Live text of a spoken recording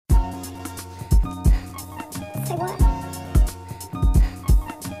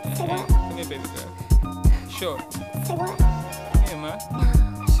baby girl. Sure. Say what? Yeah, man.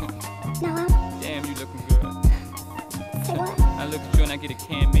 No, Damn, you looking good. say what? I look at you and I get a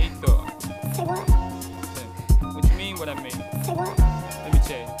Camay thought. Say what? What you mean what I mean? Say what? Let me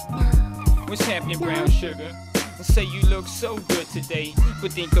tell you. What's happening, brown sugar? Say you look so good today,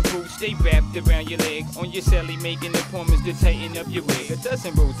 but think a boots stay wrapped around your leg. On your celly making appointments to tighten up your wig. A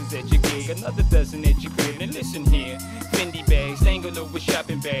dozen roses at your gig, another dozen at your crib. And listen here, Fendi bags, tangled over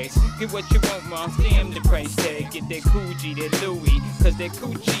shopping bags. Get what you want, mom, damn the price tag. Get that Coogee, that Louis, cause that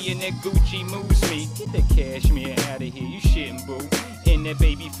Coochie and that Gucci moves me. Get that cashmere out of here, you shitting boo. And that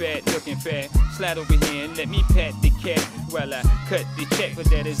baby fat, looking fat. Slide over here and let me pat the cat while I cut the check, but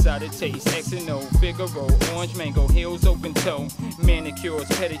that is out of taste. X and O, Figaro, orange mango, heels open toe, manicures,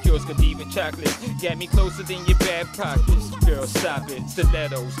 pedicures, Godiva chocolates. Got me closer than your back pockets. Girl, stop it.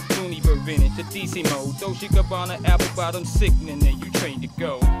 Stilettos, Looney Vintage, a DC mode, Dolce Gabbana, apple bottom, sickening, and you trained to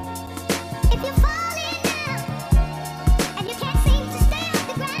go. If you're falling down and you can't seem to stay off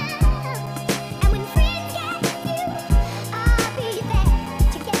the ground, and when friends get you, I'll be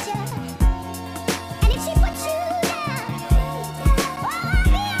there to get you. And if she puts you down, I'll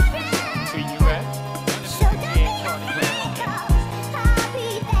be around. Treat you right? So don't be afraid, 'cause I'll be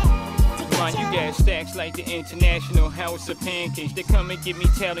there to Come on, get you you. got stacks like the International House of Pancakes. They come and get me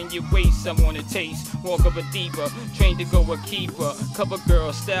telling your waist. I want a taste. Walk of a diva, trained to go a keeper. Cover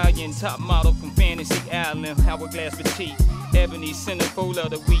girl, stallion, top model from Fantasy Island. Hourglass petite, ebony centerfold of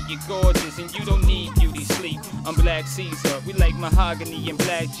the week. You're gorgeous and you don't need beauty sleep. I'm Black Caesar, we like mahogany and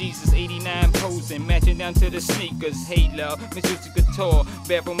black Jesus. 89 posing, matching down to the sneakers. Hey love, Miss Music Couture,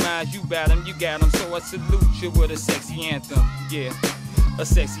 baffle minds, you bout 'em, you got 'em. So I salute you with a sexy anthem, yeah. A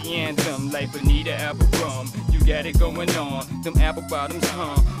sexy anthem like Bonita apple rum. You got it going on, them apple bottoms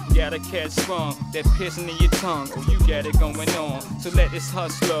hum. Got a cat sprung, that piercing in your tongue. Oh, you got it going on. So let this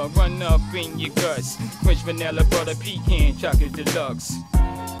hustler run up in your guts. French vanilla butter pecan chocolate deluxe.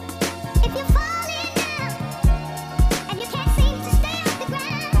 If you're falling down and you can't seem to stay off the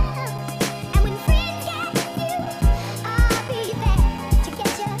ground, and when friends get you, I'll be there to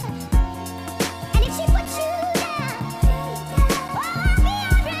get you. And if she puts you down, I'll be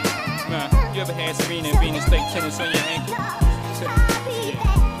around. Nah, you ever had Serena and Venus play tennis on your ankle? I'll be there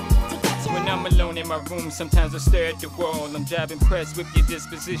to get you. When I'm alone in my room, sometimes I stare at the wall. I'm job impressed with your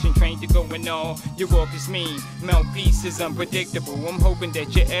disposition, trained to go in all. Your walk is mean, mouthpiece is unpredictable. I'm hoping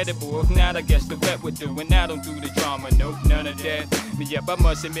that you're edible. If not, I guess the rep would do. And I don't do the drama, nope, none of that. But yep, I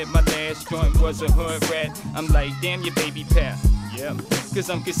must admit my last joint was a hood rat. I'm like, damn your baby pal. Yep, cause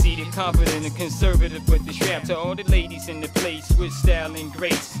I'm conceited, confident, and conservative with the strap. To all the ladies in the place with style and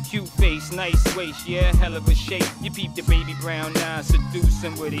grace. Cute face, nice waist, yeah, hell of a shape. You peep the baby brown eyes, seduce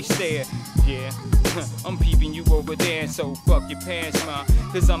them where they stare. Yeah, I'm peeping you over there, so fuck your past, ma,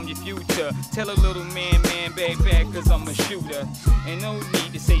 cause I'm your future. Tell a little man, back, cause I'm a shooter. And no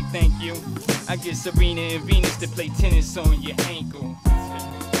need to say thank you. I get Serena and Venus to play tennis on your ankle.